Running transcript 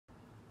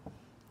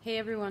Hey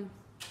everyone.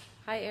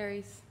 Hi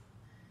Aries.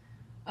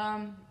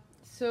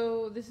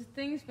 So this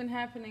thing's been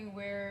happening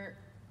where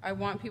I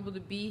want people to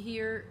be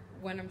here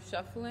when I'm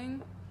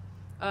shuffling.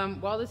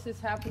 While this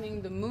is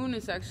happening, the moon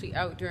is actually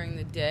out during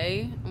the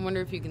day. I wonder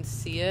if you can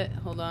see it.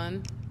 Hold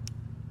on.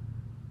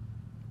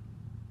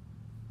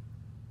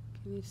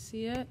 Can you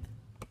see it?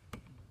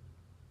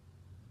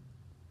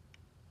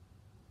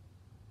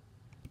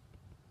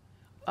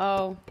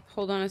 Oh,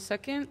 hold on a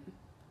second.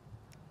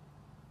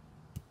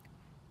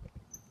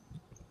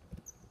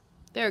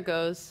 There it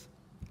goes.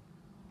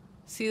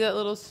 See that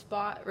little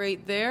spot right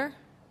there?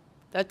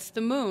 That's the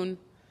moon.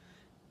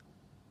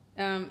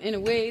 In a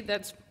way,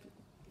 that's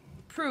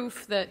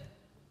proof that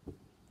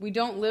we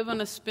don't live on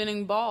a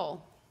spinning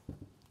ball,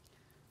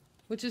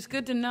 which is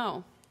good to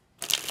know.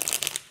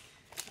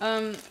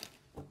 That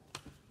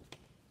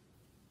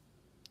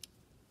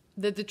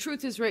the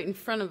truth is right in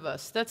front of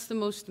us. That's the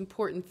most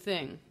important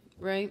thing,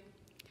 right?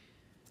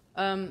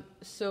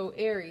 So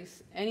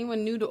Aries,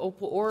 anyone new to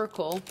Opal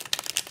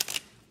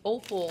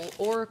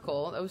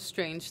Oracle, that was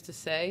strange to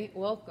say.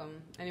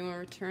 Welcome. Anyone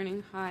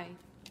returning? Hi.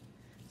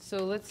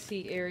 So let's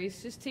see,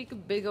 Aries, just take a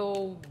big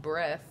old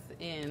breath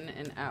in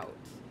and out,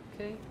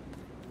 okay?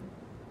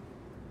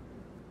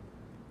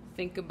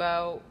 Think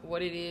about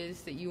what it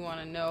is that you want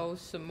to know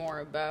some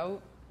more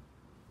about.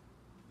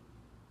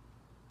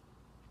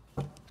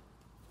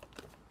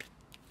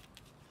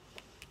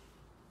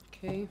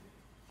 Okay,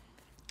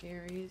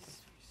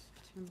 Aries,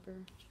 September.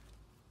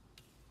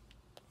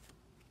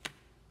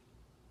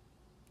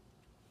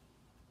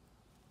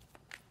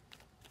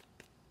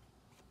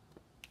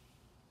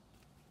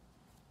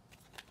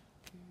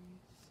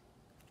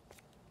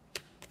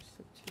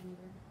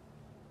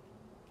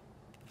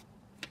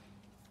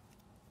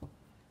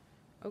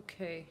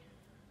 Okay.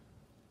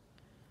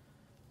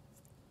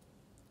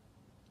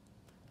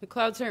 The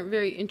clouds aren't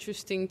very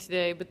interesting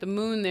today, but the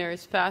moon there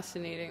is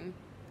fascinating.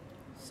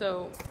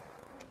 So,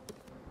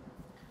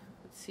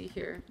 let's see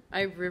here.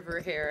 I have river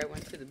hair. I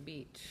went to the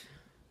beach.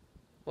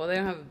 Well, they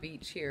don't have a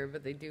beach here,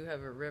 but they do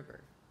have a river.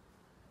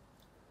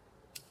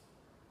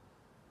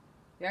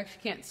 You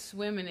actually can't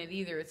swim in it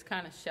either. It's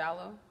kind of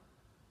shallow.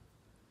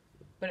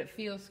 But it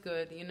feels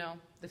good, you know.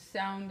 The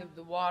sound of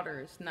the water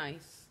is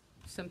nice.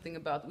 Something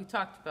about, we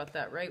talked about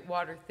that, right?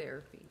 Water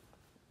therapy.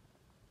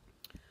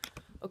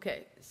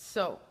 Okay,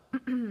 so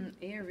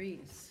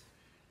Aries.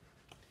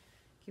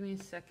 Give me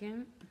a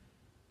second.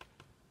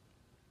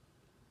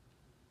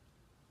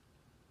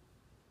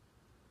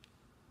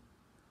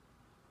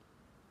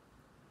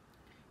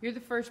 You're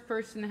the first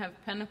person to have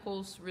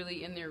pentacles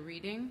really in their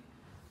reading.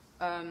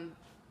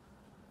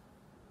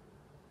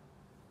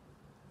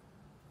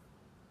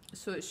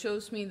 So it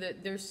shows me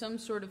that there's some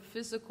sort of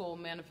physical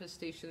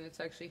manifestation that's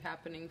actually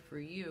happening for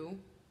you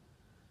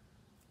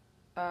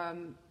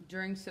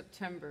during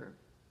September.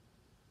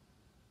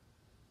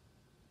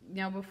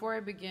 Now, before I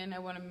begin, I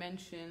want to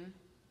mention,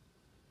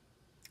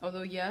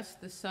 although yes,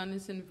 the sun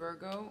is in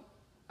Virgo,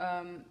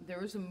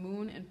 there is a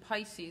moon in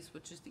Pisces,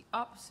 which is the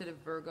opposite of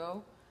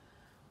Virgo,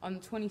 on the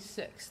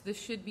 26th. This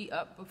should be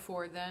up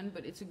before then,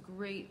 but it's a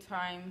great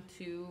time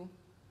to,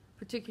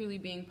 particularly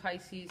being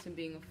Pisces and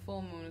being a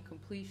full moon, a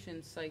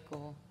completion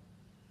cycle,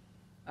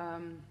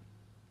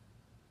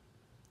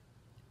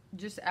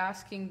 just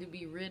asking to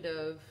be rid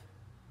of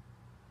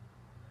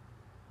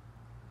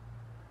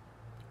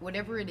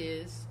whatever it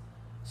is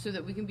so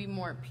that we can be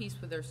more at peace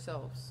with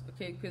ourselves,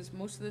 okay? Because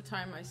most of the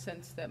time I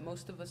sense that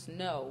most of us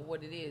know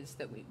what it is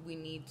that we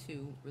need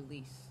to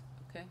release,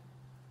 okay?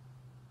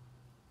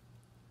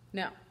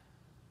 Now,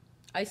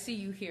 I see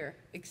you here,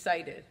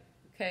 excited,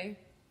 okay,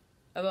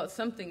 about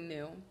something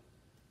new.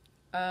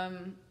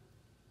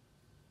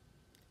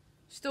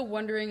 Still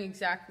wondering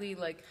exactly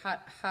like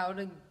how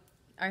to,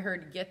 I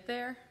heard, get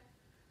there.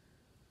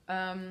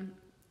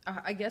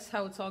 I guess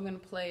how it's all going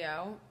to play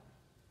out.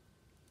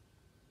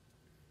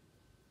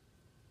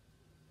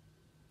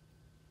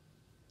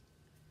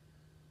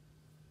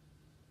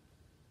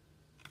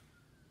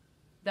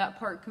 That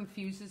part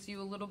confuses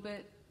you a little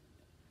bit.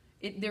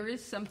 There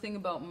is something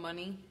about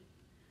money,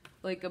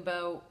 like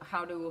about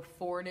how to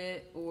afford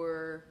it,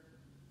 or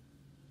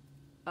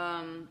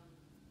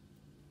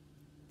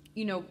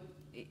you know,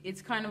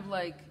 it's kind of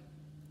like,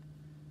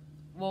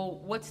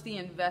 well, what's the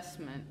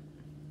investment,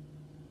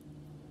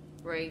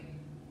 right?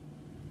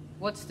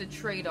 What's the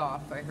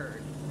trade-off, I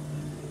heard.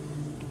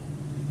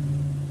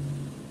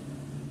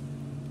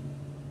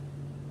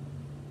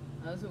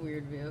 That was a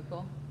weird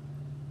vehicle.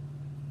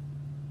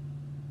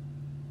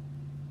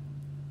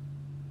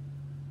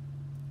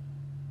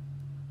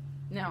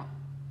 Now,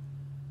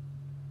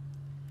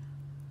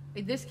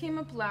 this came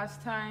up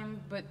last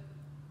time, but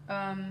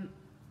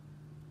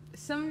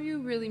some of you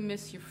really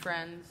miss your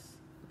friends,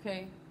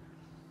 okay?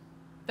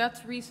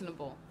 That's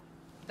reasonable.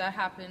 That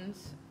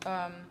happens.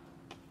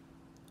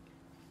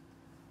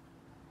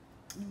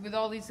 With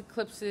all these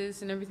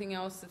eclipses and everything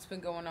else that's been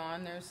going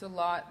on, there's a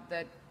lot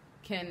that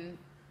can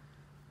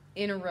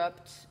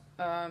interrupt.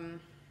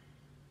 Not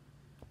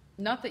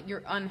that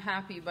you're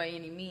unhappy by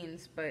any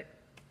means, but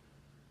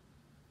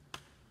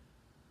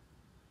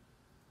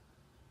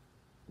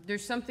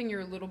there's something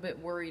you're a little bit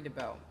worried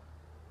about.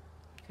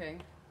 Okay,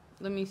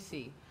 let me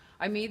see.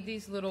 I made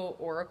these little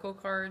oracle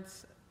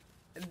cards.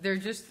 They're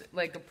just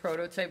like a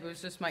prototype. It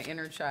was just my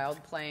inner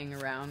child playing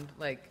around,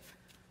 like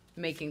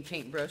making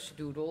paintbrush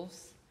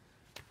doodles.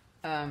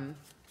 But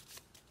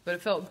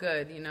it felt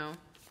good, you know.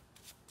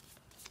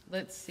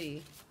 Let's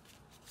see.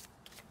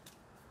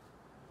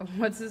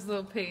 What's this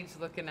little page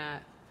looking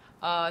at?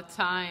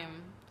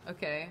 Time.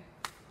 Okay.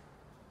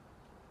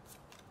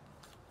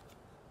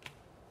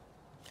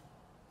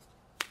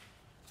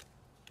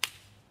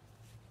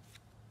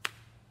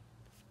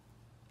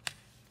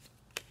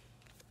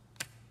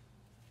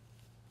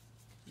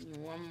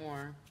 One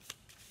more.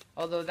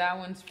 Although that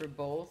one's for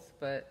both,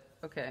 but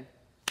okay.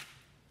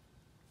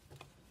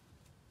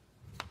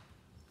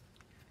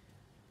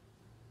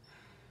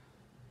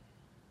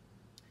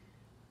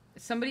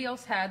 Somebody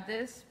else had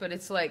this, but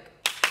it's like,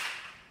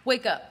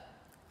 wake up.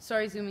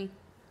 Sorry, Zumi.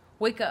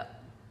 Wake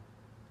up.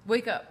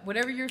 Wake up.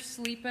 Whatever you're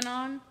sleeping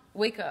on,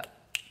 wake up.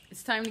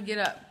 It's time to get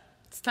up.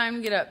 It's time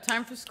to get up.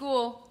 Time for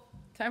school.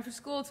 Time for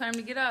school. Time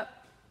to get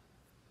up.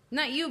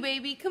 Not you,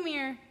 baby. Come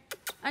here.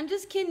 I'm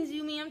just kidding,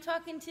 Zumi. I'm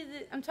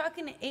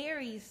talking to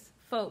Aries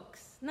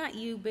folks. Not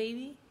you,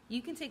 baby.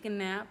 You can take a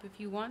nap if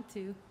you want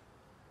to.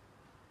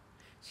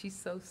 She's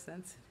so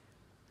sensitive.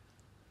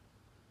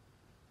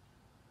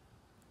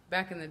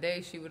 Back in the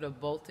day, she would have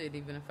bolted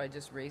even if I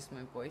just raised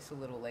my voice a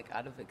little, like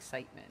out of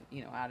excitement,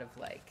 you know, out of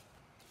like,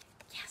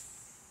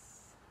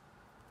 yes,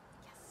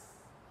 yes.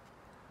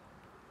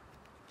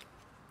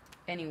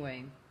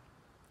 Anyway,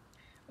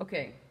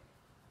 okay,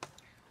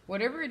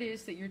 whatever it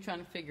is that you're trying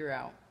to figure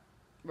out,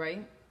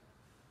 right?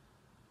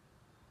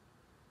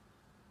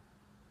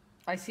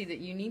 I see that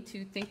you need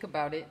to think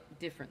about it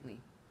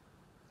differently,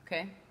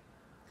 okay?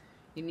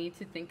 You need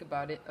to think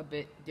about it a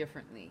bit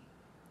differently.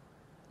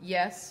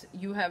 Yes,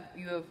 you have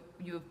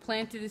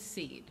planted a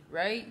seed,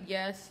 right?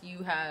 Yes,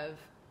 you have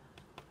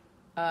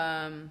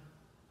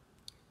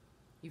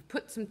you've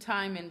put some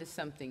time into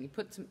something. You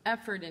put some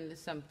effort into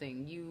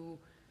something. You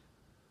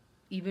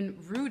even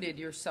rooted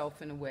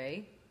yourself in a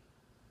way.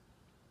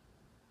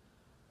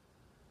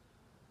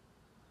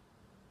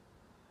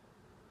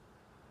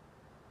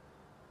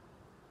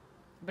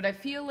 But I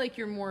feel like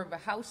you're more of a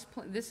house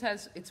plant.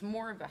 It's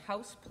more of a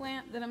house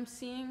plant that I'm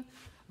seeing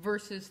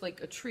versus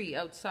like a tree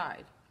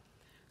outside.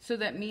 So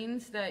that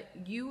means that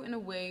you, in a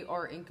way,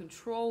 are in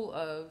control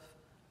of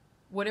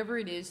whatever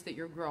it is that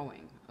you're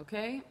growing,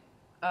 okay?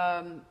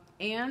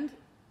 And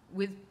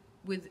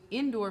with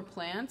indoor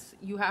plants,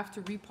 you have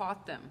to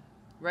repot them,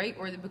 right?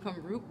 Or they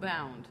become root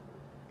bound.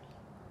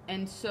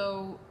 And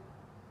so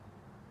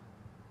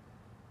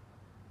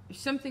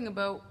something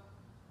about,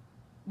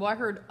 well, I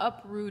heard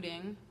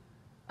uprooting.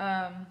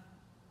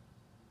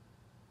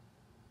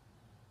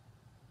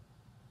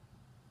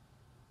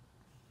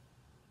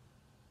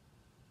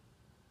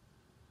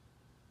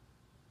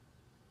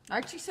 I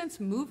actually sense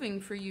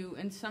moving for you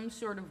in some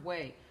sort of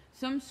way,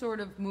 some sort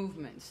of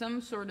movement, some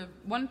sort of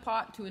one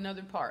pot to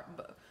another part.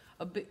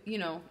 A bit, you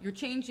know, you're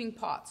changing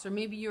pots, or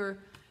maybe you're,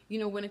 you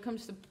know, when it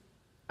comes to,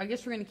 I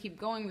guess we're going to keep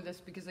going with this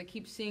because I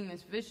keep seeing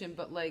this vision,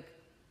 but like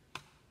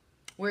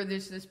where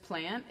there's this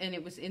plant and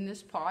it was in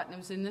this pot and it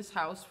was in this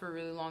house for a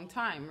really long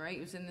time, right?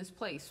 It was in this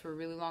place for a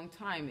really long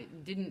time.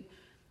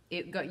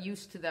 It got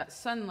used to that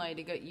sunlight.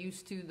 It got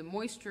used to the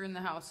moisture in the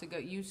house. It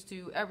got used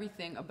to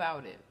everything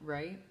about it,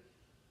 right?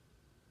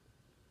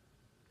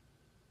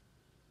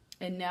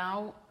 And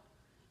now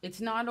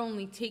it's not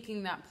only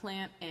taking that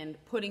plant and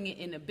putting it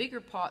in a bigger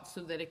pot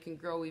so that it can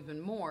grow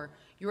even more.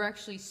 You're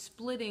actually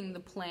splitting the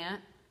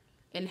plant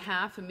in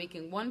half and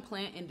making one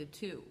plant into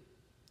two.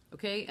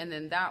 Okay? And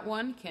then that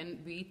one can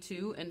be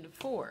 2 into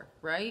 4,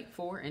 right?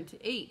 4 into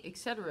 8,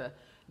 etc.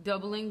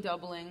 Doubling,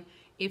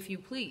 if you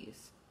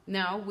please.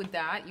 Now, with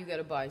that, you got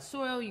to buy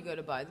soil, you got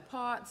to buy the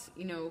pots,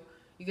 you know,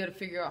 you got to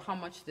figure out how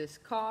much this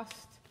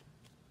costs.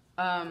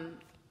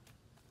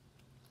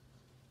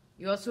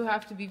 You also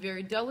have to be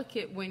very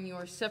delicate when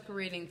you're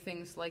separating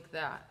things like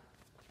that,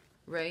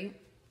 right?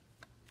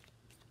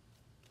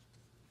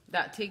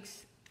 That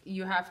takes,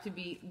 you have to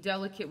be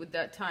delicate with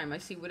that time. I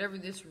see whatever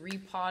this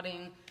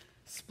repotting,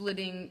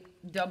 splitting,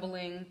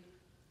 doubling,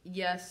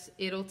 yes,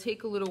 it'll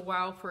take a little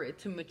while for it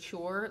to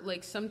mature.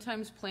 Like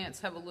sometimes plants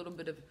have a little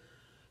bit of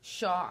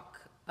shock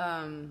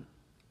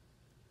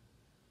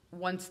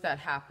once that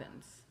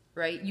happens,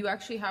 right? You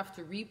actually have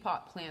to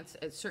repot plants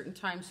at certain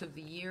times of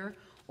the year,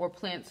 or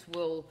plants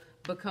will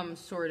become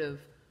sort of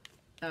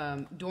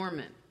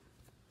dormant,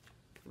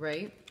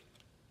 right?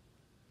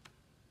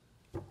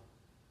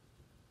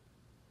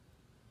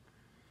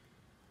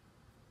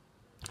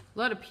 A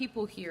lot of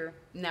people here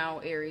now,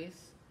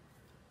 Aries.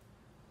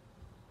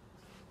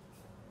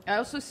 I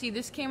also see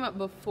this came up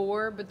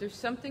before, but there's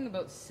something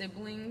about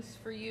siblings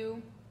for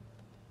you,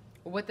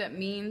 or what that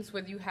means,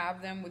 whether you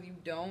have them, whether you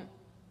don't,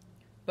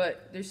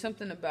 but there's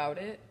something about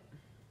it.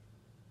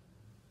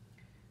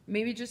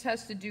 Maybe it just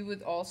has to do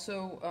with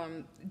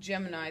also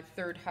Gemini,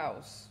 3rd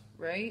house,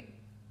 right?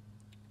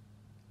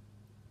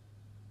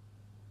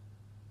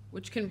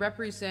 Which can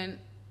represent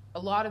a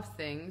lot of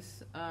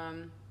things.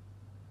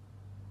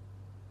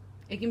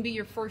 It can be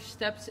your first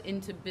steps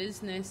into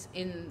business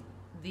in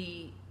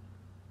the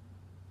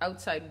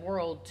outside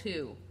world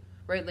too,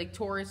 right? Like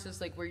Taurus is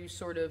like where you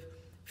sort of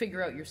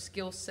figure out your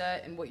skill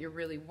set and what you're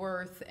really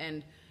worth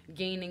and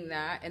gaining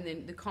that, and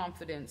then the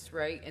confidence,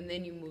 right? And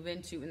then you move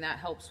into, and that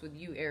helps with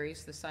you,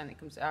 Aries, the sign that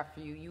comes after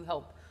you. You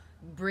help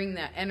bring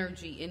that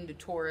energy into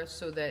Taurus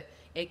so that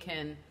it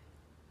can,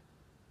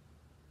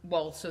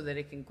 well, so that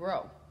it can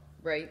grow,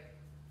 right?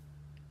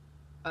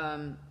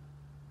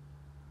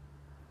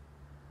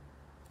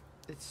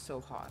 It's so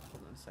hot.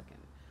 Hold on a second.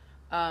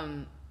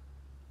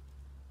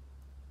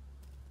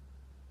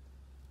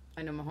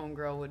 I know my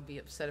homegirl would be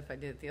upset if I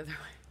did it the other way.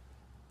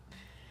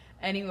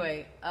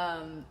 Anyway,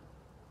 I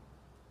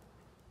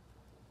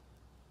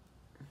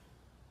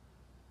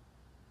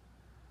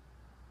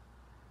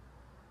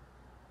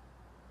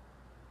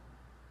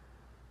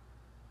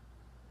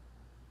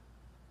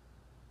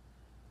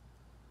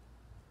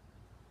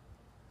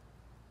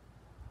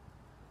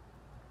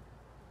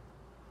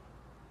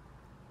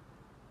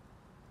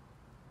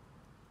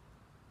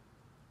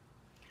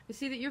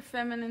see that your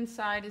feminine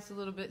side is a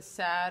little bit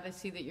sad. I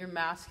see that your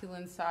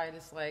masculine side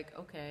is like,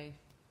 okay,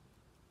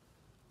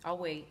 I'll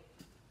wait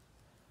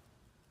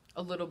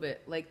a little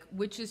bit. Like,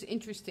 which is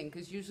interesting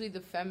because usually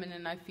the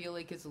feminine I feel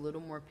like is a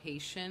little more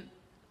patient.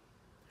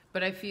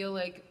 But I feel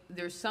like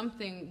there's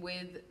something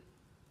with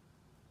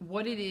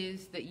what it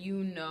is that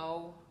you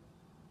know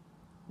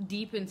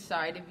deep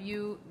inside of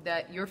you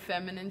that your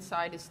feminine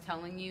side is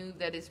telling you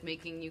that is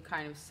making you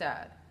kind of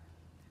sad.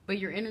 But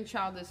your inner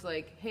child is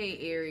like, hey,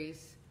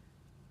 Aries,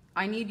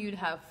 I need you to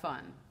have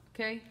fun,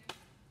 okay?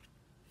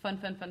 Fun,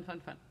 fun, fun, fun,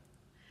 fun.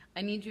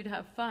 I need you to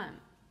have fun,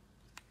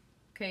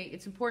 okay?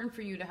 It's important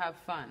for you to have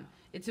fun.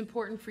 It's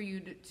important for you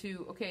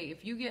to okay,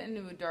 if you get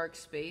into a dark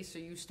space or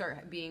you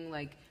start being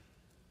like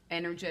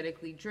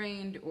energetically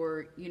drained,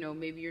 or, you know,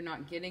 maybe you're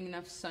not getting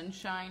enough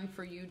sunshine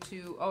for you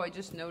to, oh, I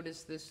just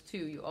noticed this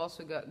too. You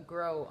also got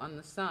grow on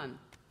the sun.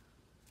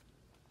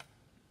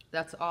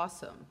 That's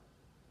awesome.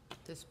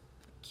 This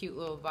cute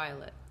little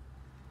violet.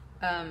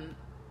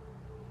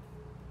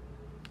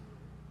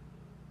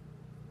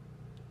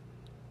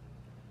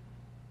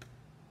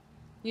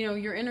 You know,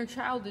 your inner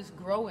child is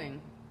growing.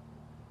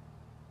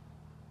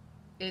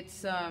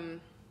 It's,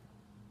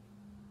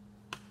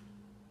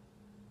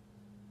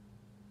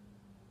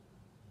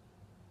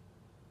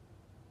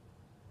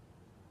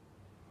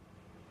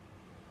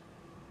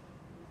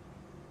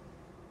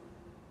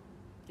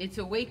 it's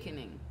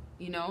awakening,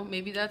 you know?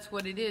 Maybe that's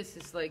what it is.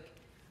 It's like,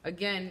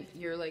 again,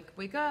 you're like,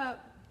 wake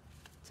up.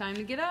 Time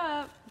to get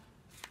up.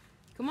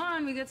 Come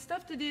on, we got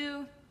stuff to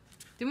do.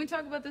 Didn't we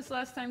talk about this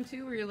last time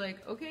too, where you're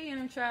like, okay,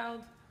 inner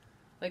child,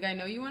 like, I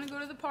know you want to go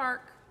to the park,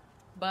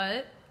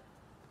 but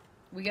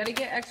we got to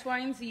get X, Y,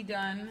 and Z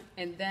done,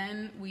 and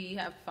then we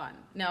have fun.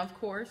 Now, of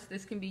course,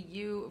 this can be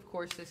you. Of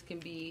course, this can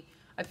be,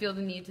 I feel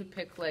the need to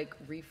pick, like,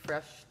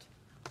 refreshed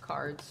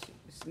cards.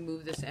 Just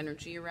move this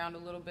energy around a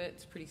little bit.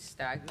 It's pretty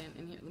stagnant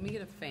in here. Let me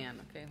get a fan,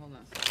 okay? Hold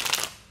on a second.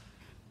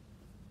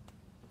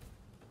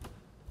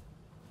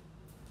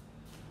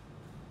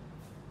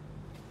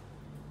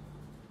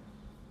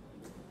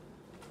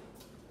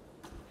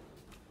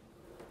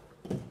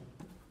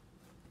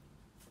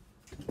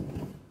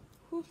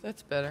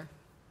 That's better.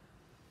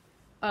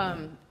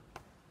 But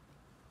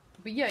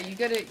yeah, you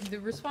gotta, the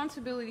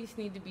responsibilities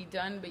need to be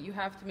done, but you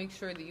have to make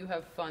sure that you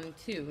have fun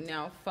too.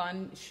 Now,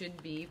 fun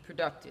should be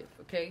productive,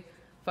 okay?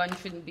 Fun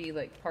shouldn't be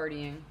like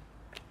partying.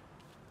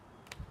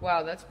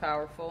 Wow, that's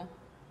powerful.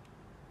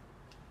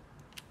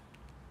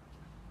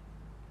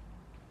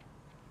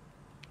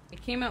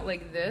 It came out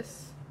like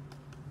this.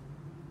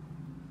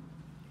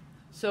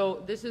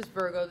 So this is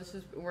Virgo.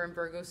 We're in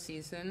Virgo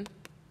season.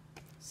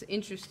 It's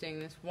interesting,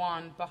 this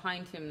wand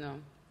behind him, though.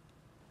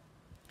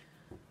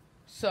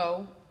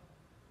 So,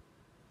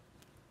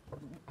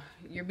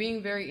 you're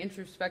being very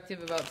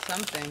introspective about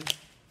something.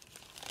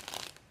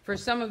 For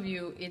some of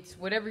you, it's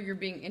whatever you're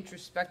being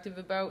introspective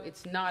about,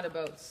 it's not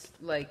about,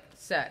 like,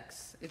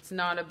 sex. It's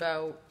not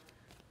about,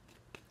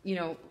 you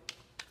know,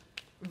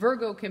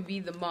 Virgo can be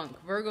the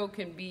monk. Virgo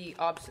can be,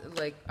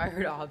 like, I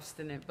heard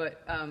obstinate,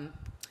 but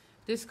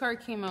this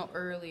card came out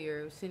earlier.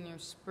 It was in your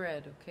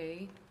spread,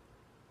 okay?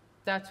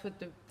 That's what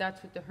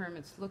the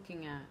Hermit's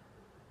looking at.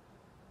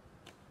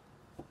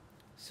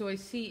 So I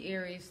see,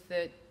 Aries,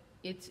 that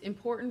it's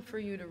important for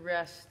you to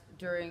rest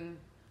during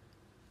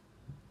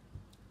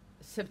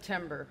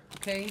September,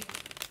 okay?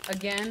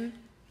 Again,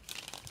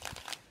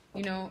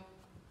 you know,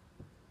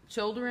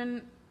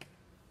 children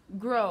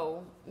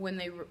grow when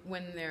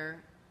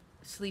they're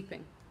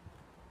sleeping.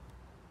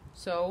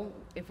 So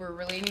if we're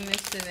relating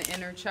this to the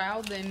inner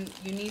child, then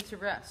you need to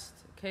rest,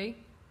 okay?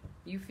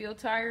 You feel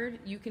tired,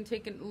 you can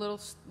take a little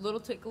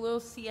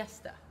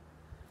siesta,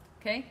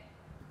 okay?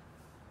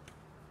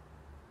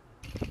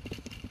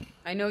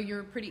 I know you're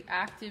a pretty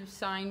active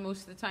sign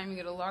most of the time. You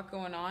get a lot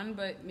going on,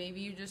 but maybe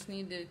you just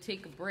need to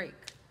take a break,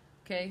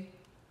 okay?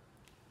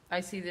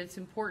 I see that it's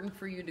important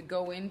for you to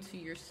go into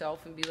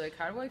yourself and be like,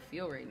 how do I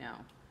feel right now?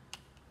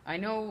 I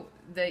know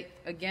that,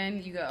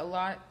 again, you got a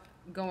lot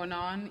going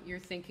on. You're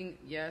thinking,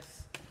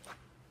 yes,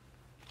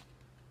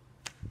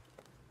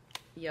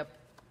 Yep.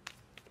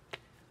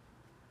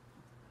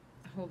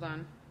 Hold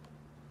on.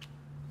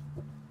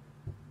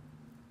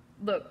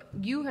 Look,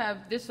 you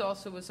have, this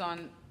also was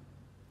on,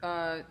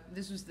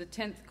 this was the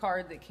 10th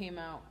card that came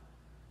out.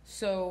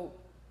 So,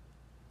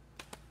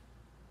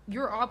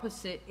 your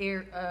opposite,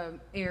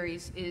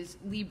 Aries, is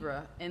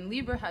Libra. And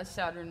Libra has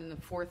Saturn in the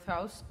 4th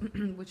house,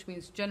 which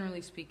means,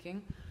 generally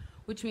speaking,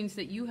 which means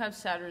that you have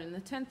Saturn in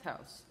the 10th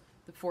house.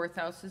 The 4th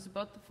house is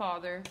about the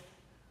father.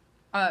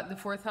 The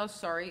 4th house,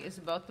 sorry, is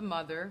about the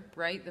mother,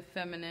 right? The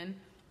feminine.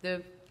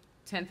 The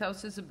 10th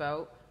house is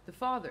about the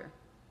father.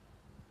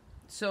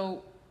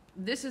 So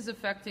this is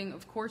affecting,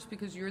 of course,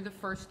 because you're the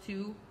first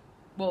two,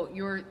 well,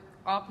 your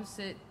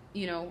opposite,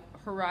 you know,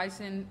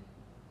 horizon,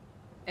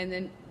 and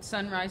then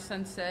sunrise,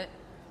 sunset.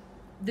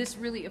 This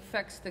really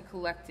affects the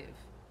collective,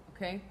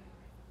 okay?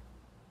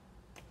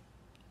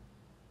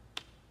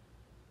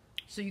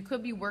 So you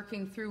could be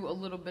working through a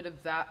little bit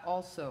of that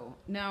also.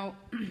 Now,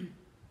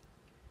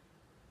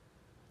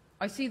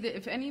 I see that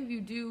if any of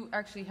you do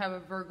actually have a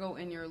Virgo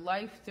in your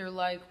life, they're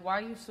like, why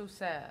are you so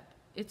sad?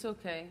 It's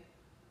okay.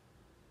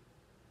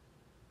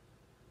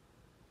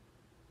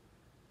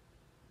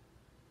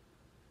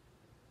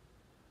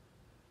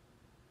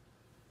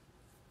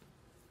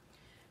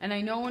 And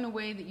I know in a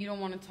way that you don't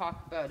want to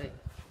talk about it.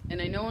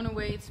 And I know in a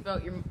way it's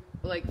about your,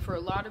 like for a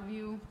lot of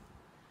you,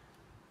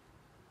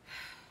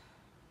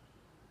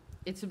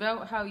 it's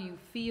about how you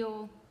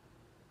feel.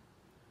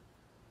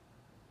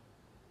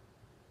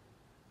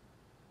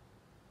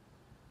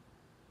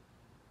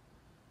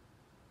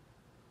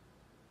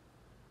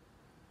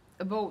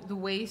 About the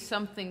way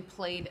something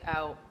played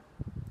out.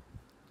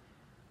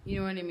 You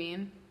know what I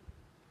mean?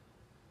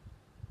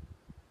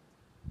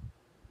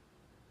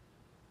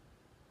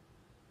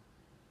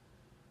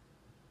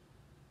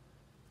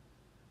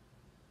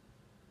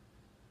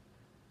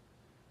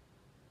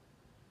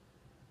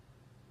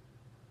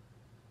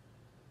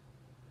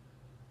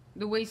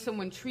 The way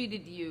someone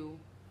treated you.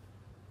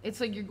 It's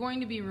like you're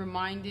going to be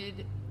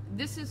reminded.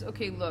 This is,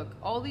 okay, look,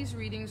 all these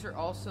readings are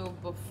also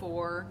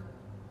before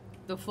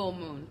the full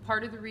moon.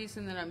 Part of the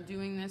reason that I'm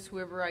doing this,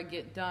 whoever I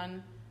get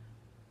done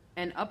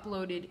and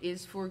uploaded,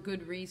 is for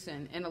good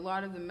reason. And a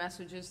lot of the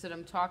messages that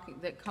I'm talking,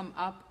 that come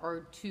up,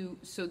 are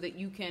so that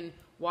you can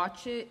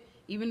watch it,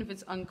 even if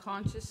it's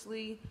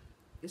unconsciously,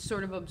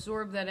 sort of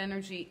absorb that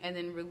energy and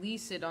then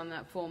release it on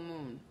that full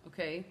moon,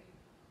 okay?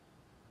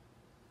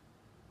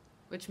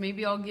 Which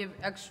maybe I'll give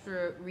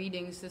extra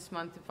readings this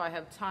month if I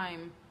have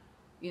time.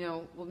 You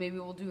know, well, maybe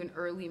we'll do an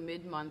early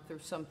mid-month or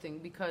something,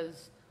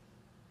 because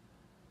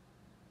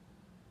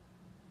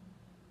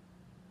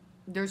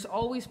there's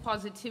always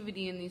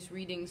positivity in these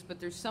readings,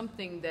 but there's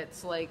something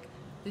that's like,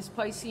 this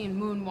Piscean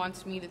moon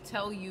wants me to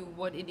tell you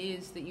what it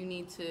is that you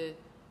need to,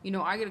 you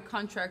know, I got a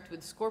contract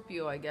with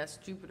Scorpio, I guess,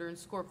 Jupiter and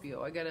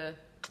Scorpio. I got a,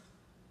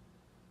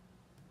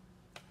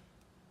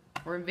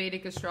 or in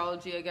Vedic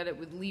astrology, I got it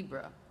with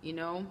Libra, you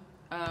know?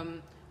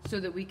 So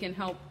that we can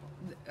help,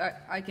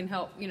 I can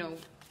help, you know,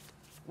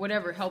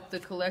 whatever, help the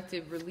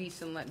collective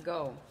release and let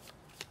go.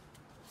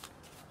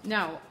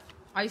 Now,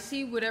 I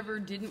see whatever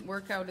didn't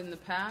work out in the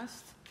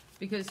past,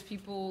 because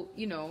people,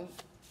 you know,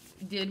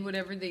 did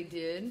whatever they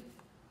did.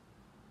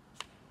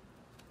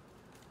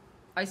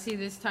 I see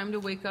this time to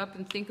wake up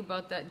and think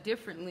about that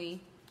differently,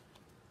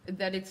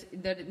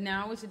 that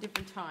now is a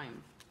different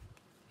time.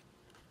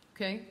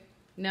 Okay?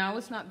 Now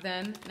is not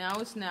then, now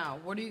is now.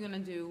 What are you going to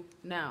do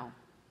now?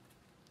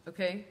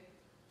 Okay?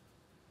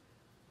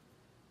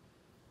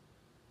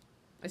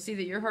 I see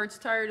that your heart's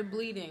tired of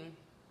bleeding,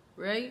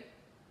 right?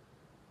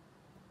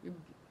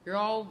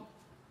 You're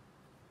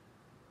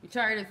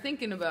tired of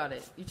thinking about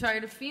it. You're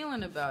tired of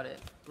feeling about it,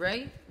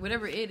 right?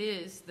 Whatever it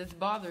is that's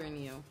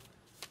bothering you.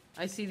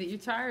 I see that you're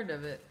tired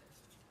of it.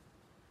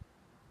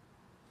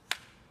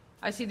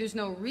 I see there's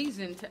no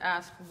reason to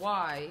ask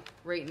why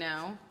right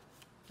now.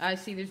 I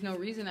see there's no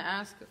reason to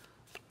ask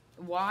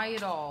why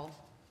at all.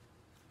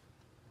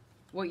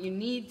 What you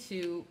need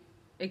to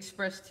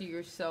express to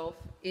yourself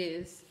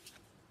is,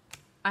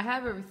 I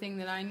have everything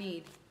that I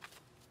need.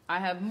 I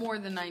have more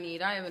than I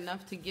need. I have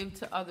enough to give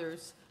to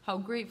others. How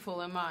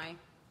grateful am I?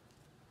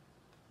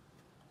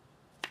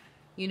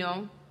 You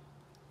know,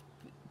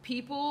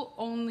 people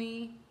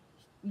only,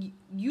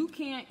 you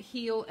can't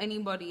heal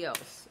anybody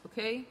else,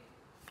 okay?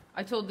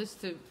 I told this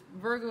to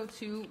Virgo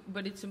too,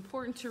 but it's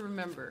important to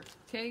remember,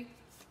 okay?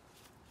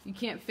 You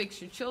can't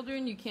fix your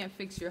children, you can't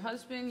fix your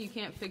husband, you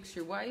can't fix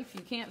your wife,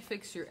 you can't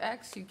fix your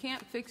ex, you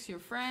can't fix your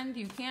friend,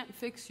 you can't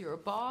fix your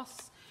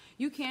boss,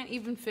 you can't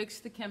even fix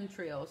the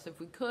chemtrails. If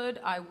we could,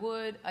 I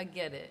would, I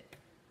get it.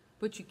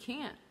 But you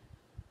can't.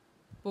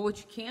 But what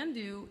you can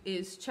do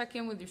is check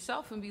in with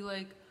yourself and be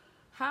like,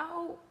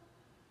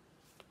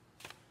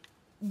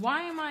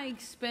 why am I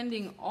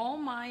expending all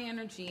my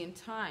energy and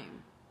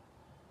time?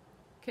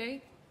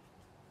 Okay?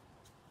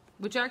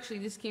 Which actually,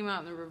 this came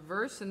out in the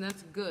reverse, and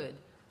that's good.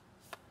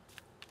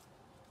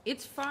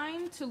 It's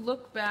fine to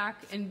look back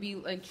and be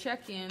like,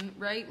 check in,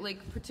 right?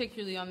 Like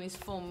particularly on these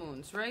full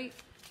moons, right?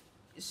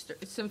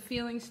 Some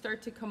feelings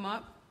start to come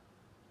up.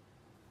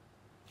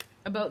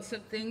 about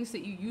some things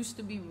that you used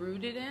to be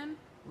rooted in,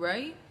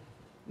 right?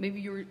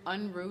 Maybe you're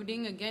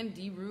unrooting again,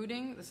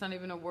 derooting. That's not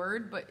even a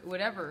word, but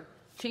whatever.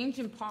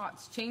 Changing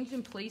pots,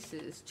 changing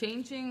places,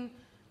 changing,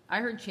 I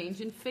heard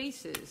changing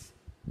faces.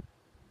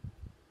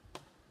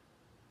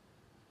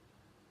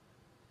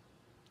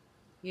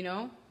 You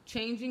know,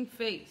 changing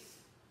face.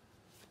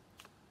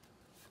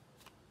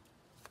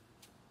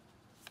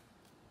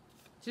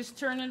 Just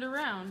turn it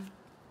around.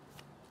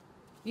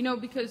 You know,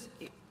 because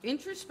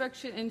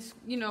introspection and,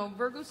 you know,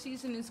 Virgo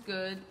season is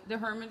good. The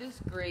Hermit is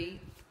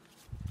great.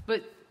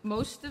 But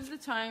most of the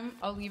time,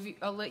 I'll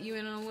let you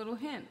in on a little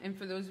hint. And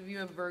for those of you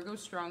who have Virgo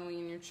strongly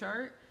in your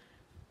chart,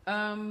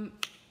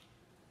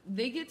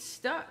 they get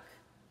stuck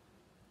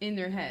in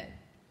their head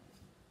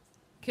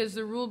because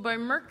they're ruled by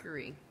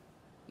Mercury,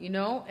 you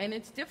know, and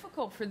it's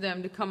difficult for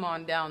them to come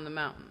on down the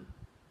mountain,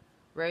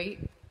 right?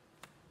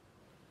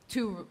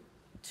 To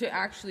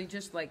actually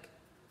just like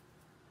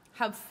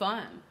have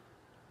fun.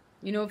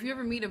 You know, if you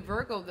ever meet a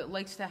Virgo that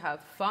likes to have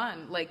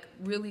fun, like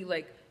really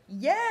like,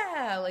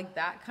 yeah, like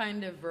that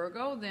kind of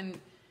Virgo, then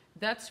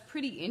that's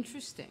pretty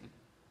interesting.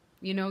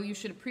 You know, you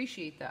should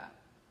appreciate that.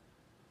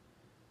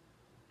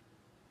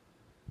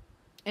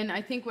 And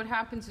I think what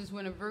happens is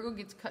when a Virgo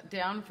gets cut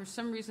down, for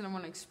some reason I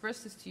want to express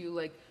this to you,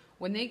 like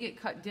when they get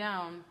cut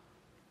down,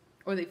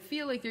 or they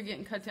feel like they're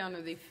getting cut down,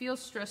 or they feel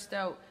stressed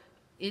out,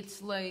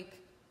 it's like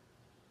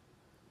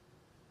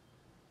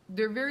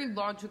they're very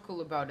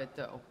logical about it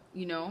though,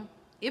 you know,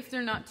 if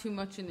they're not too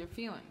much in their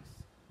feelings.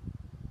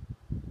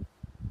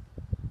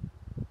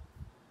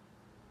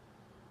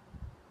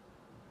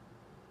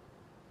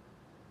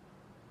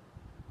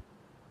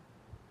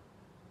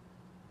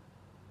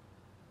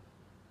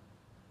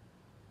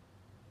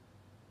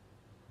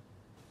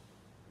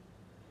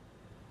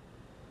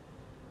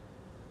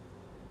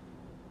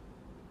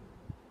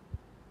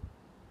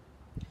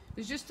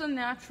 There's just a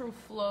natural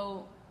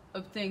flow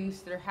of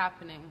things that are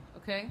happening,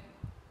 okay?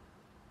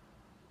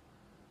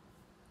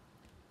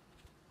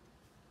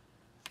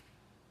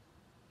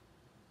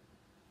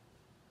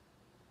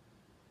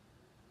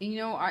 And, you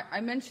know, I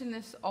mentioned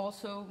this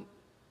also,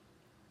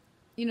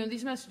 you know,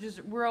 these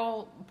messages, we're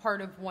all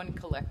part of one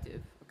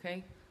collective,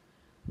 okay?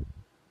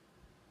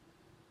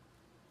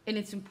 And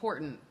it's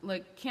important.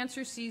 Like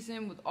Cancer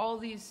season with all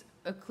these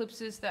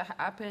eclipses that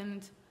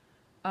happened,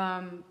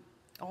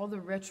 all the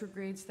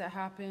retrogrades that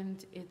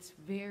happened, it's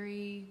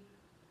very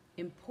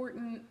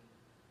important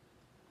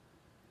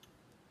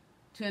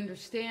to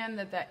understand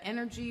that that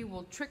energy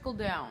will trickle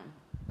down,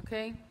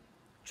 okay?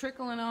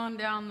 Trickling on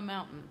down the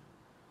mountain.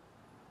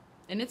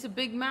 And it's a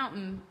big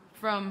mountain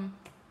from,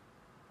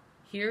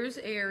 here's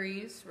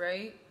Aries,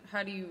 right?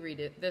 How do you read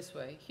it? This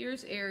way.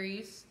 Here's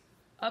Aries,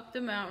 up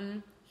the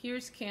mountain,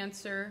 here's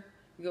Cancer,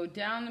 you go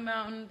down the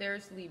mountain,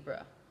 there's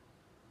Libra,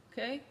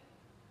 okay?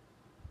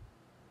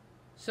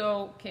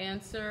 So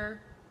Cancer,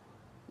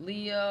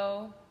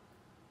 Leo,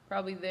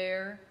 probably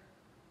there.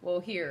 Well,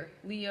 here,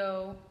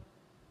 Leo,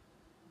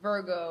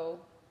 Virgo,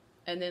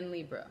 and then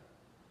Libra.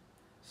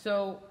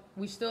 So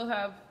we still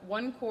have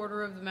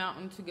 1/4 of the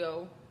mountain to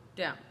go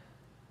down.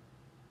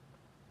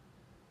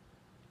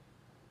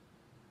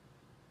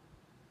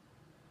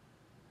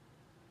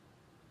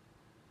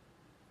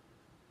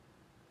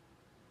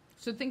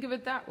 So think of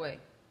it that way.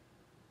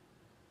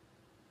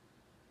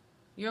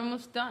 You're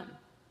almost done.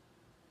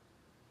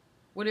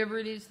 Whatever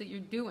it is that you're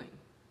doing.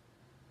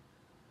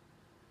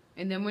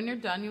 And then when you're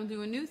done, you'll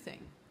do a new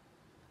thing.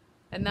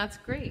 And that's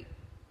great.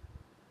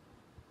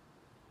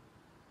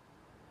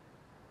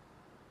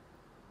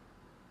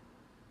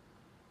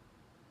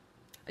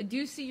 I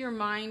do see your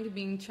mind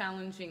being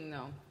challenging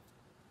though.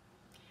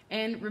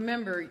 And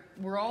remember,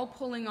 we're all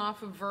pulling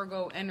off of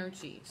Virgo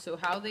energy. So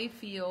how they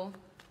feel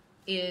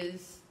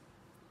is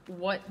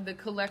what the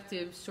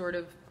collective sort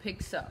of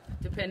picks up,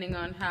 depending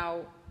on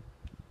how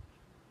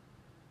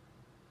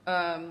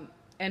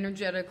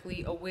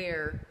energetically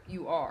aware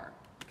you are,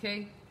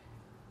 okay?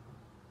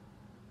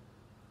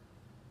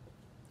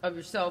 Of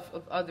yourself,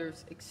 of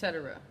others,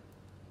 etc.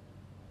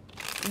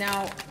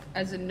 Now,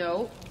 as a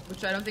note,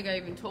 which I don't think I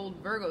even told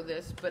Virgo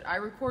this, but I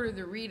recorded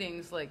the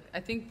readings, like, I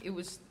think it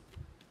was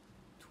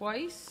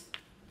twice?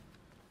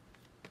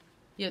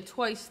 Yeah,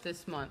 twice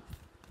this month.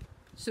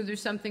 So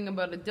there's something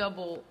about a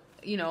double,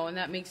 you know, and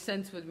that makes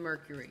sense with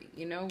Mercury,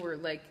 you know, we're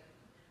like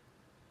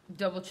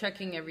double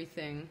checking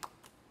everything.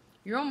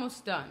 You're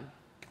almost done,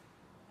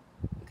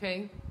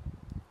 okay?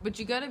 But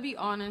you gotta be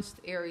honest,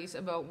 Aries,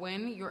 about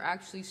when you're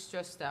actually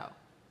stressed out.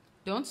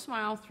 Don't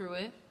smile through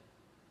it.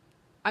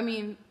 I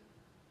mean,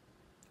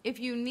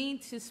 if you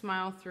need to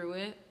smile through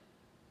it,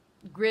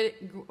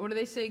 what do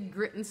they say,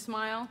 grit and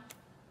smile?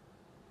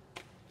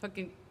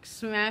 Fucking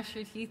smash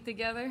your teeth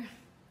together.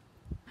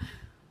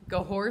 Like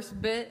a horse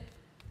bit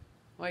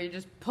while you're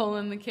just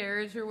pulling the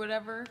carriage or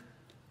whatever.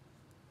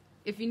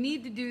 If you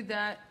need to do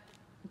that,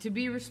 to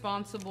be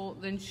responsible,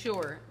 then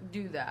sure,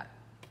 do that.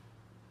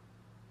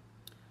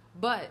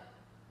 But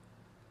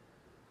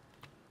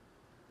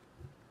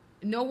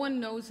no one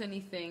knows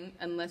anything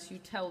unless you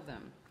tell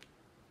them.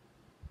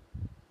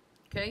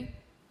 Okay?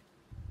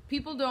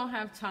 People don't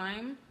have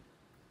time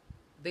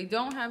They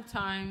don't have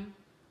time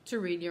to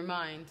read your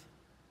mind.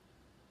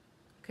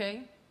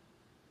 Okay?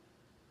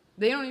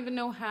 They don't even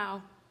know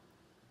how.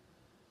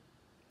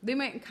 They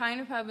might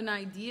kind of have an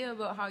idea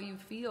about how you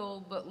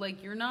feel, but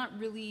like you're not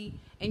really,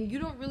 and you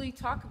don't really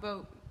talk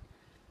about,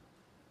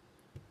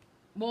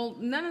 well,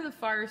 none of the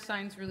fire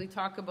signs really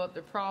talk about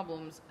their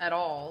problems at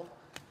all.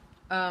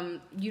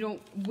 You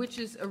don't, which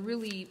is a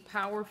really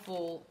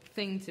powerful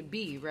thing to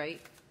be,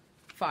 right?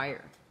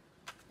 Fire.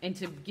 And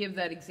to give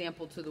that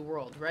example to the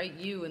world, right?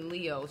 You and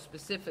Leo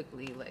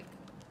specifically, like,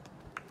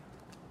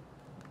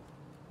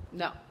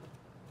 no.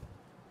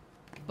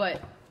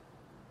 But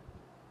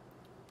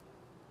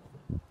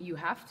you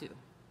have to.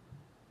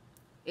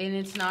 And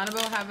it's not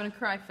about having a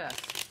cry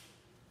fest.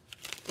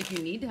 If you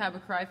need to have a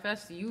cry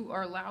fest, you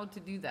are allowed to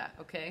do that,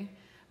 okay?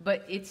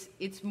 But it's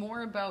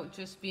more about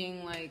just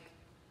being like,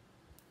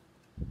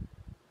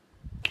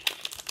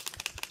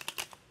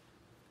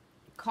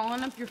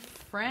 calling up your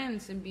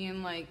friends and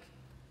being like,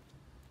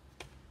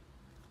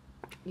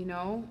 you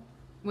know,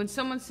 when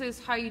someone says,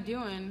 how you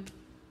doing?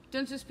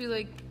 Don't just be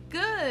like,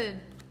 good.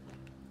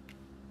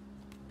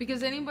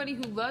 Because anybody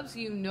who loves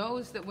you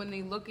knows that when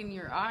they look in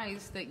your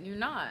eyes that you're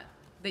not,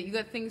 that you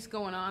got things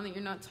going on that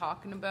you're not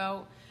talking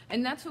about.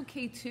 And that's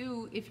okay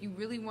too if you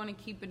really want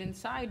to keep it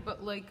inside.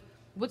 But like,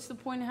 what's the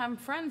point of having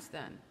friends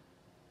then?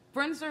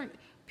 Friends aren't,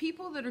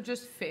 people that are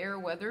just fair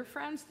weather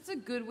friends, that's a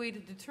good way to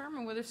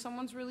determine whether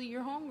someone's really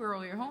your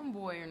homegirl or your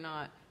homeboy or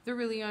not. If they're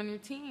really on your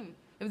team.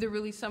 If they're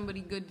really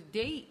somebody good to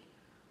date.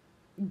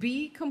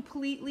 Be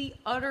completely,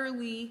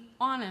 utterly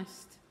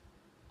honest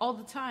all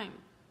the time.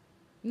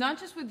 Not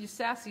just with your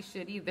sassy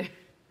shit either.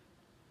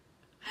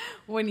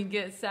 When you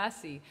get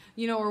sassy,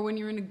 you know, or when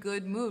you're in a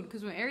good mood.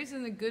 Because when Aries is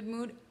in a good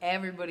mood,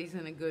 everybody's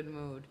in a good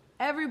mood.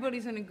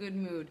 Everybody's in a good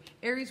mood.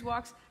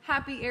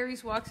 Happy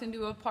Aries walks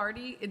into a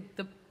party,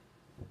 the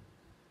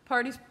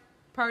party's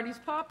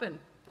popping.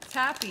 It's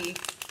happy,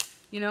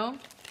 you know,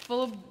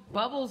 full of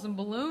bubbles and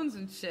balloons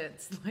and shit.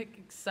 It's like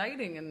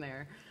exciting in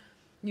there.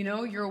 You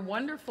know, you're a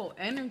wonderful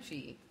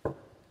energy.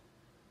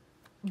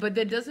 But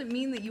that doesn't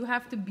mean that you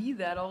have to be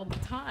that all the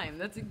time.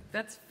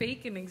 That's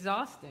fake and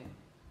exhausting.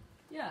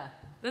 Yeah,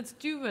 that's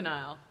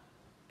juvenile.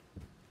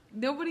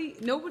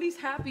 Nobody's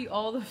happy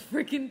all the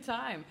freaking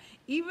time.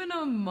 Even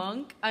a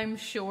monk, I'm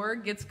sure,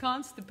 gets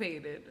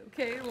constipated.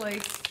 Okay,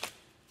 like,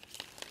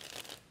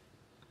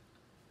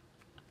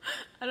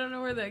 I don't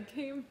know where that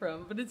came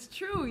from, but it's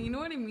true. You know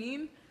what I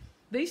mean?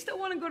 They still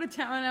want to go to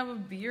town and have a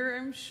beer,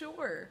 I'm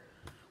sure.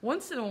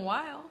 Once in a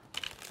while.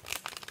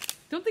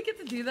 Don't they get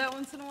to do that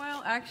once in a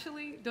while,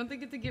 actually? Don't they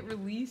get to get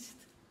released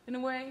in a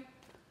way?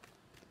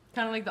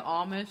 Kind of like the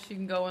Amish. You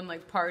can go and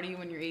like party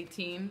when you're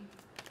 18.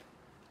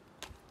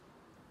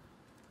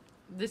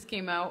 This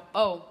came out.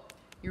 Oh,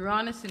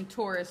 Uranus and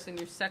Taurus in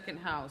your second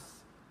house.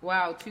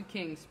 Wow, 2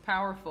 kings.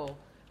 Powerful.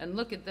 And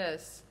look at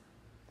this.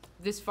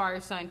 This fire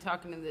sign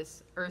talking to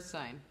this earth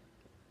sign.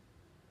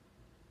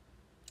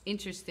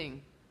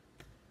 Interesting.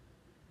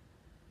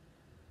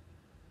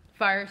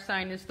 Fire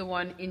sign is the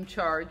one in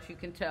charge, you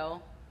can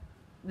tell.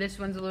 This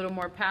one's a little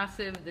more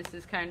passive. This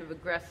is kind of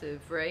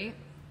aggressive, right?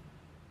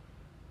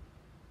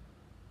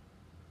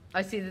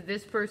 I see that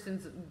this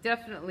person's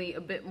definitely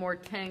a bit more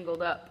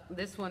tangled up.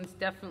 This one's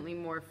definitely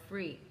more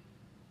free.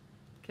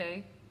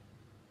 Okay?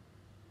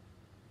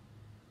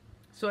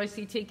 So I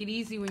see take it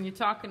easy when you're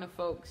talking to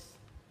folks.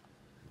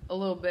 A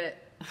little bit.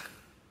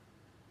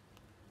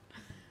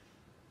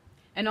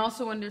 And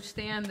also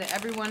understand that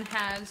everyone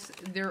has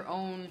their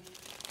own,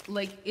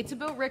 like, it's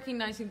about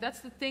recognizing,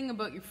 that's the thing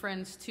about your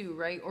friends too,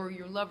 right? Or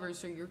your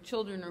lovers or your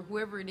children or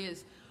whoever it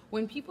is.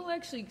 When people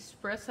actually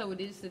express how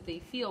it is that they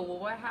feel, well,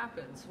 what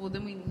happens? Well,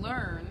 then we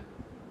learn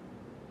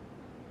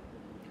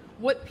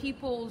what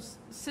people's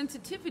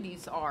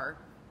sensitivities are.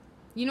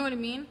 You know what I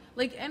mean?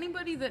 Like,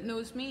 anybody that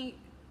knows me,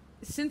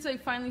 since I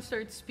finally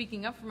started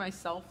speaking up for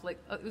myself, like,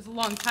 it was a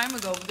long time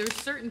ago, but there's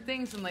certain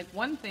things, and like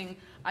one thing,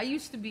 I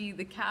used to be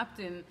the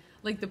captain,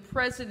 like the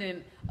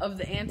president of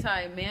the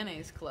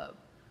anti-mayonnaise club.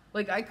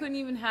 Like, I couldn't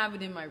even have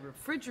it in my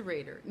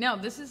refrigerator. Now,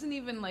 this isn't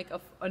even like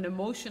an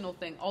emotional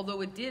thing,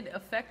 although it did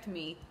affect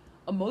me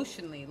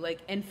emotionally, like,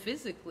 and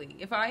physically.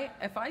 If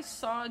I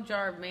saw a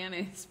jar of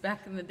mayonnaise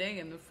back in the day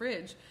in the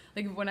fridge,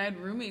 like when I had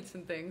roommates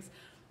and things,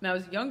 when I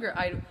was younger,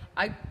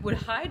 I would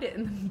hide it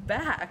in the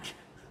back.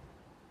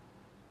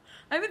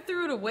 I even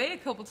threw it away a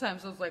couple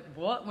times. I was like,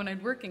 what? When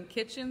I'd work in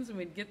kitchens and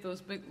we'd get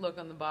those big, look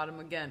on the bottom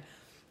again,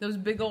 those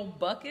big old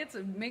buckets, it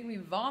would make me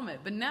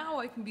vomit. But now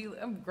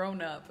I'm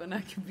grown up and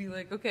I can be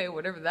like, okay,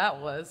 whatever that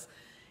was,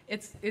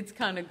 it's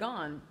kind of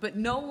gone. But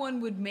no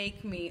one would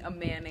make me a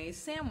mayonnaise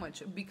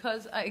sandwich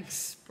because I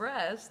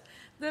expressed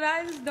that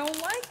I just don't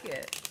like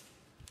it.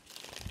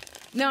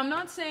 Now, I'm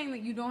not saying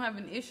that you don't have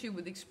an issue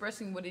with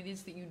expressing what it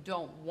is that you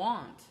don't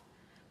want.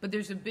 But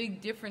there's a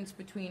big difference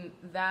between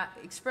that,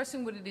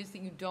 expressing what it is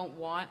that you don't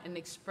want, and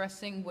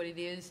expressing what it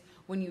is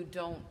when you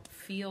don't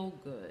feel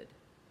good.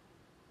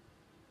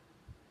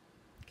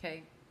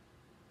 Okay?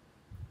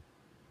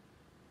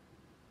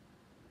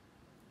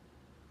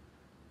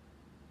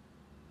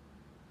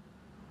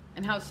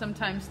 And how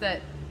sometimes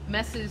that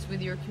messes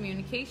with your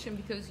communication,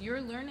 because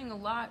you're learning a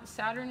lot.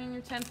 Saturn in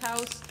your 10th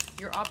house,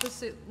 your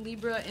opposite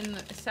Libra in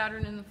the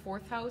Saturn in the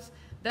 4th house.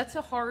 That's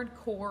a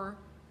hardcore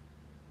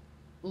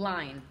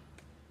line,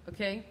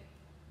 okay?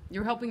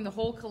 You're helping the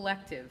whole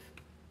collective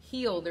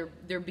heal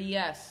their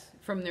BS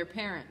from their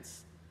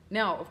parents.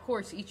 Now, of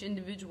course, each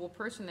individual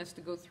person has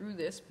to go through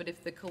this, but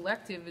if the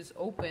collective is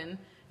open,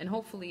 and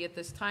hopefully at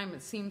this time,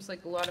 it seems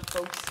like a lot of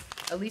folks,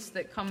 at least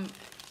that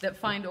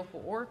find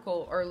Opal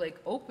Oracle, are like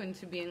open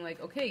to being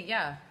like, okay,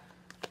 yeah,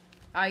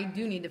 I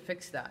do need to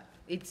fix that.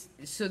 It's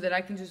so that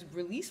I can just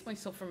release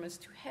myself from it's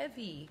too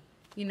heavy,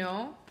 you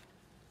know?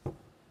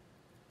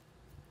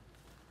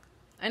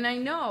 And I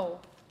know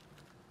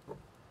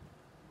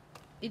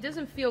it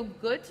doesn't feel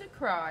good to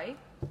cry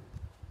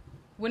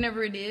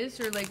whenever it is,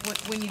 or like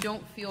when you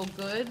don't feel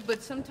good,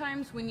 but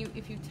sometimes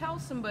if you tell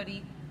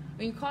somebody,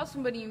 when you call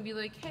somebody and be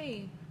like,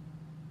 hey,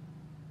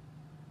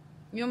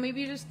 you know, maybe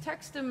you just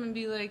text them and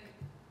be like,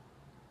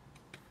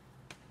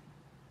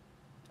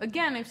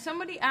 again, if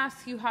somebody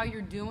asks you how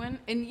you're doing,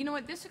 and you know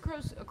what, this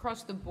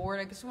across the board,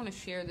 I guess I want to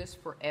share this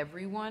for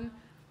everyone,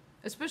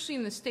 especially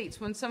in the States,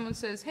 when someone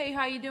says, hey,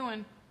 how you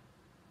doing?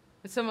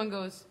 And someone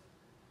goes,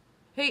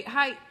 hey,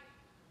 hi.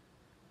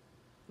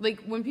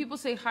 Like, when people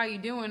say, how you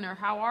doing, or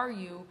how are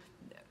you,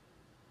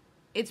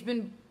 it's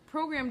been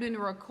programmed into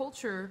our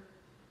culture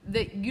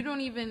that you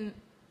don't even,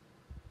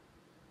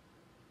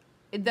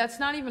 that's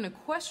not even a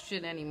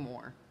question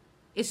anymore.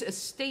 It's a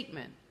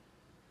statement,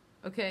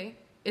 okay?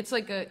 It's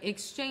like an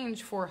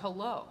exchange for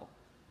hello.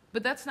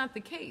 But that's not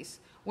the case.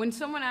 When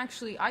someone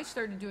actually, I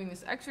started doing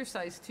this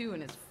exercise too,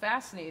 and it's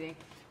fascinating.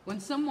 When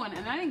someone,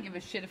 and I didn't give a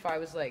shit if I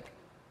was like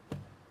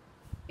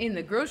in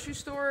the grocery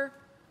store,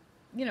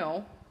 you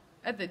know,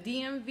 at the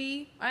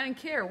DMV, I didn't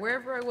care.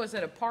 Wherever I was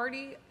at a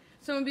party,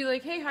 someone would be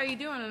like, hey, how you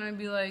doing? And I'd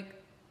be like,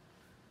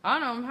 I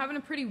don't know, I'm having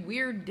a pretty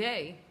weird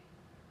day.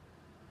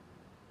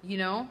 You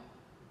know?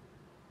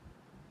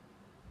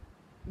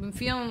 I've been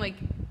feeling like,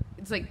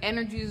 it's like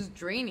energy is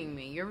draining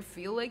me. You ever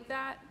feel like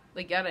that?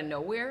 Like out of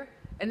nowhere?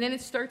 And then it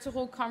starts a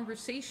whole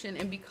conversation,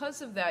 and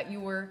because of that, you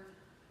were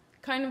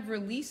kind of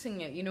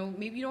releasing it. You know,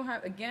 maybe you don't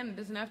have, again, it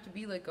doesn't have to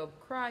be like a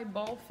cry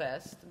ball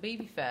fest,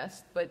 baby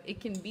fest, but it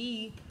can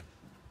be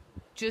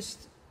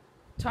just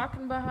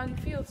talking about how you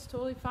feel. It's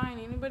totally fine.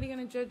 Ain't nobody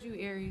gonna judge you,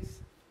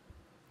 Aries.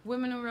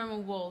 Women Who Run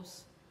with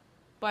Wolves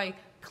by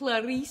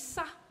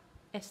Clarissa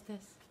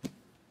Estes.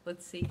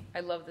 Let's see. I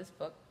love this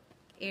book.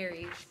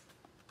 Aries.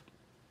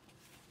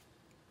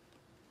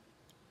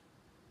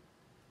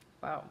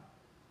 Wow.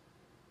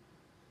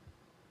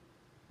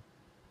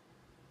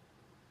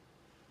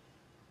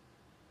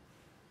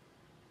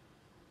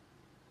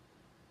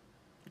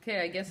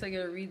 Okay, I guess I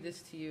gotta read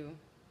this to you.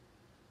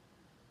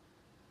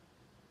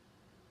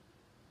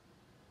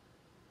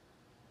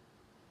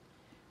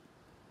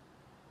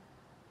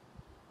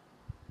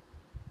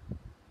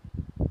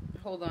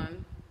 Hold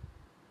on.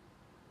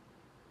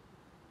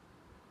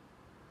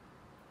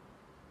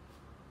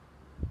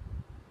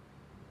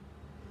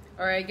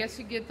 All right, I guess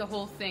you get the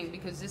whole thing,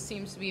 because this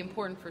seems to be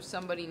important for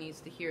somebody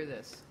needs to hear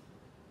this.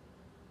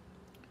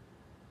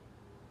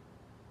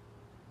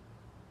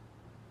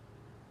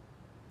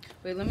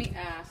 Wait, let me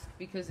ask,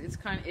 because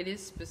it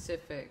is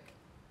specific.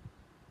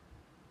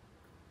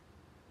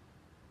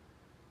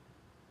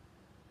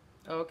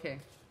 Okay.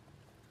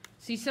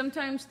 See,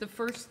 sometimes the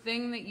first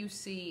thing that you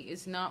see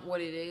is not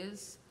what it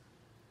is.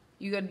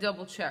 You got to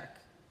double check.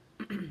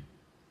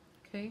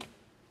 Okay?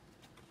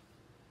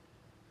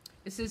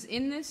 It says,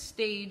 in this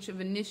stage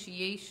of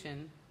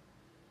initiation,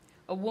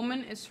 a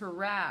woman is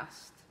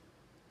harassed.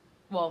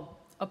 Well,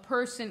 a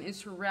person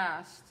is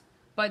harassed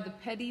by the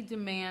petty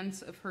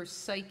demands of her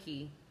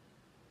psyche,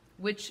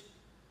 which,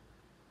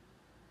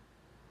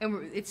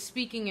 and it's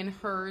speaking in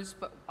hers,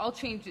 but I'll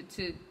change it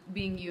to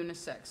being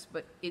unisex,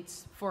 but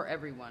it's for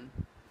everyone.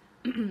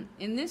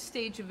 In this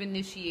stage of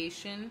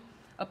initiation,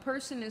 a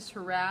person is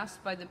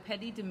harassed by the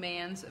petty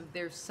demands of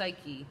their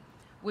psyche,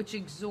 which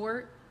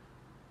exhort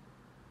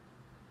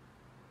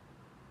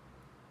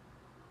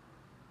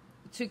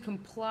to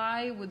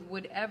comply with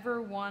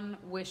whatever one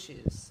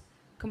wishes.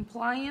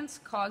 Compliance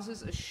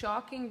causes a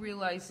shocking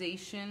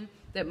realization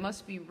that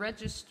must be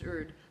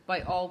registered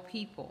by all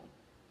people.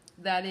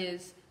 That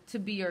is, to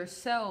be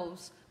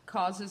ourselves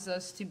causes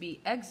us to be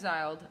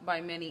exiled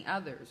by many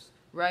others.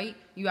 Right?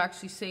 You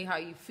actually say how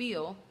you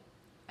feel,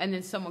 and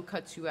then someone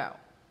cuts you out.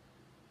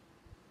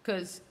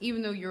 Because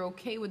even though you're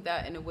okay with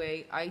that in a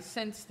way, I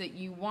sense that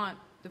you want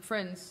the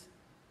friends,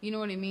 you know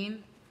what I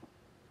mean?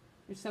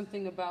 There's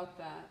something about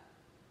that.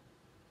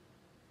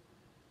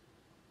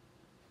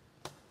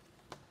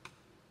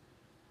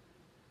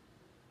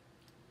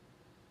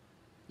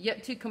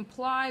 Yet to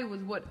comply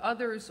with what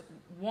others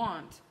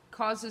want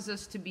causes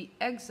us to be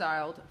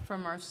exiled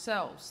from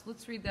ourselves.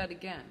 Let's read that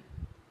again.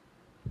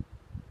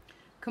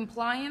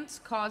 Compliance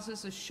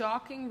causes a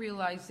shocking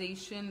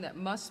realization that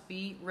must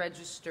be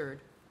registered.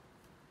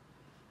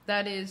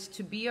 That is,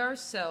 to be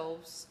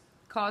ourselves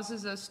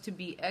causes us to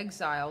be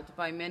exiled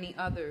by many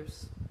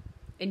others,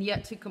 and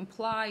yet to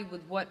comply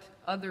with what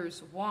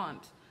others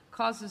want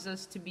causes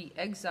us to be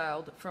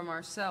exiled from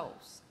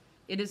ourselves.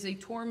 It is a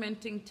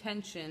tormenting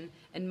tension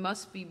and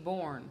must be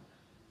borne,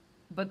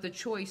 but the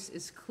choice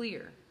is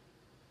clear.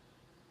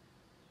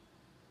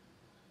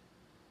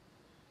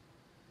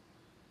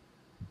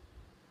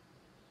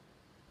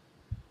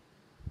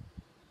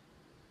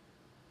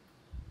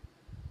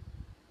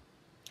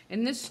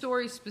 In this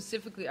story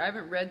specifically, I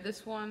haven't read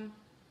this one.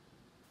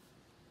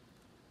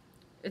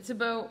 It's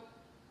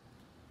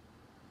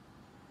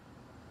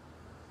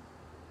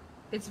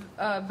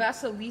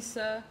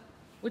Vasilisa,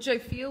 which I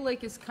feel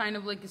like is kind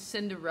of like a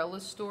Cinderella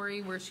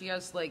story where she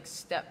has like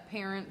step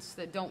parents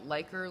that don't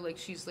like her. Like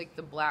she's like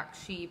the black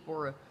sheep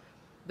or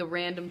the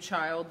random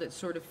child that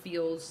sort of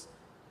feels,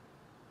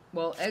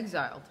 well,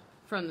 exiled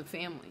from the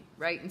family,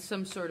 right? In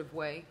some sort of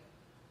way.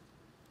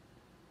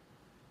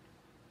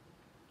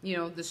 You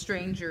know, the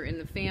stranger in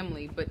the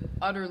family, but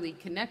utterly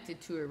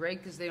connected to it,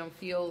 right? Because they don't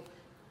feel,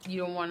 you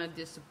don't want to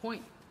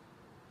disappoint.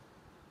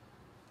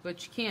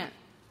 But you can't,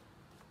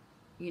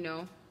 you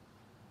know?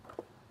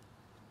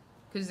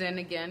 Because then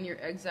again,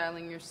 you're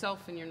exiling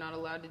yourself and you're not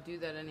allowed to do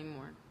that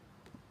anymore.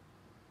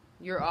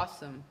 You're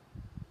awesome.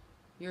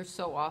 You're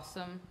so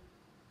awesome.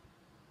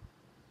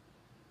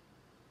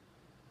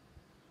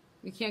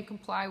 You can't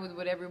comply with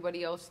what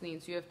everybody else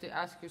needs. You have to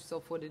ask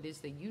yourself what it is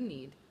that you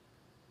need.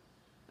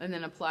 And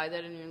then apply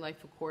that in your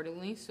life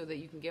accordingly so that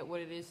you can get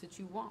what it is that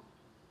you want.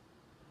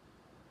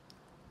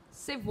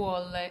 Se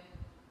vuole.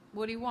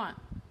 What do you want?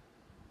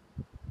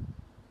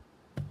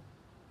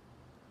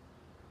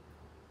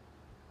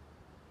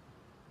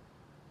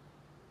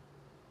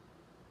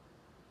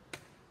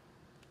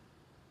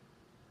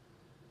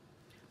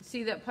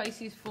 See that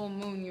Pisces full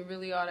moon, you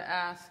really ought to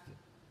ask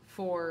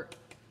for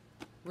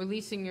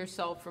releasing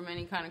yourself from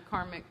any kind of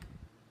karmic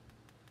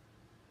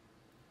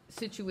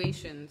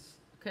situations,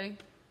 okay?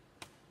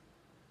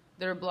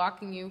 That are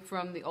blocking you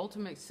from the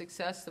ultimate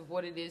success of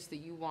what it is that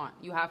you want.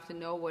 You have to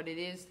know what it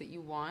is that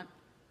you want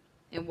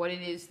and what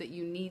it is that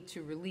you need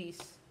to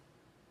release.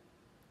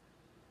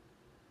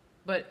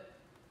 But,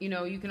 you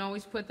know, you can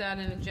always put that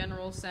in a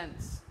general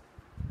sense,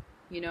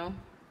 you know?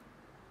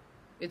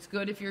 It's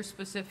good if you're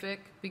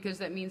specific because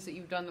that means that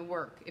you've done the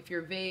work. If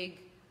you're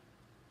vague,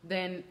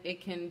 then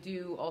it can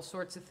do all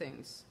sorts of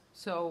things.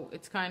 So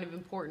it's kind of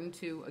important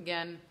to,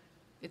 again,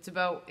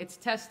 it's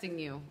testing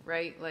you,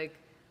 right? Like,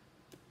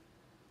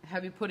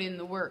 have you put in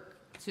the work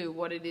to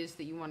what it is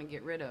that you want to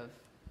get rid of,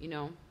 you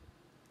know?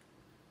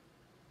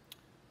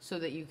 So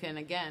that you can,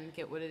 again,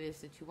 get what it is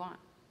that you want.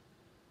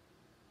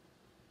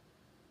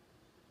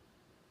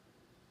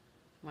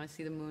 Want to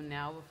see the moon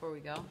now before we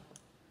go?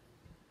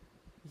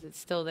 Is it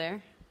still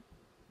there?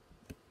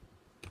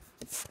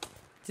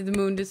 Did the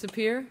moon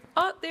disappear?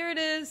 Oh, there it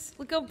is.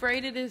 Look how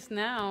bright it is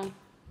now.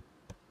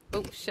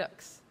 Oh,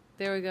 shucks.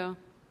 There we go.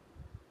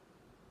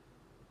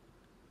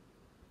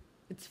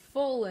 It's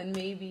full in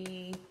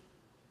maybe,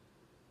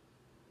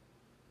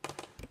 I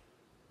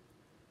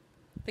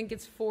think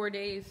it's 4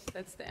 days.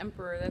 That's the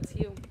Emperor. That's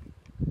you.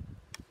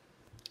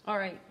 All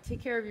right.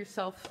 Take care of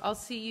yourself. I'll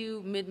see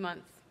you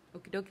mid-month.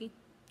 Okie dokie.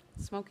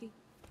 Smokey.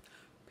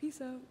 Peace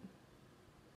out.